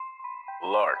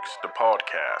Larks, the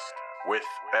podcast with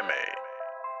MA.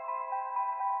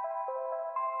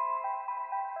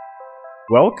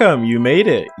 Welcome, you made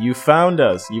it. You found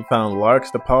us. You found Larks,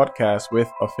 the podcast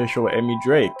with official Emmy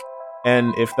Drake.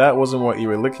 And if that wasn't what you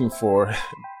were looking for,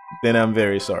 then I'm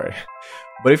very sorry.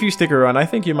 But if you stick around, I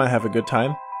think you might have a good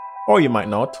time. Or you might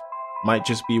not. Might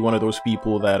just be one of those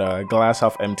people that glass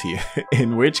half empty.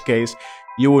 In which case,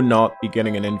 you will not be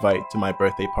getting an invite to my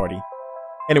birthday party.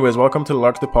 Anyways, welcome to the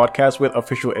Larks, the podcast with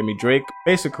official Emmy Drake.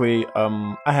 Basically,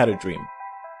 I had a dream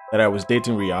that I was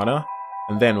dating Rihanna.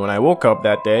 And then when I woke up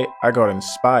that day, I got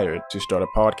inspired to start a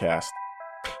podcast.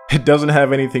 It doesn't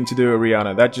have anything to do with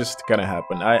Rihanna. That just kind of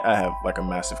happened. I have like a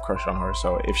massive crush on her.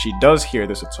 So if she does hear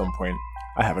this at some point,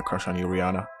 I have a crush on you,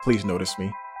 Rihanna. Please notice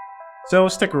me. So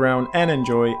stick around and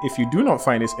enjoy. If you do not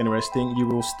find this interesting, you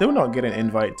will still not get an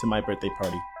invite to my birthday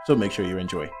party. So make sure you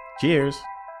enjoy. Cheers.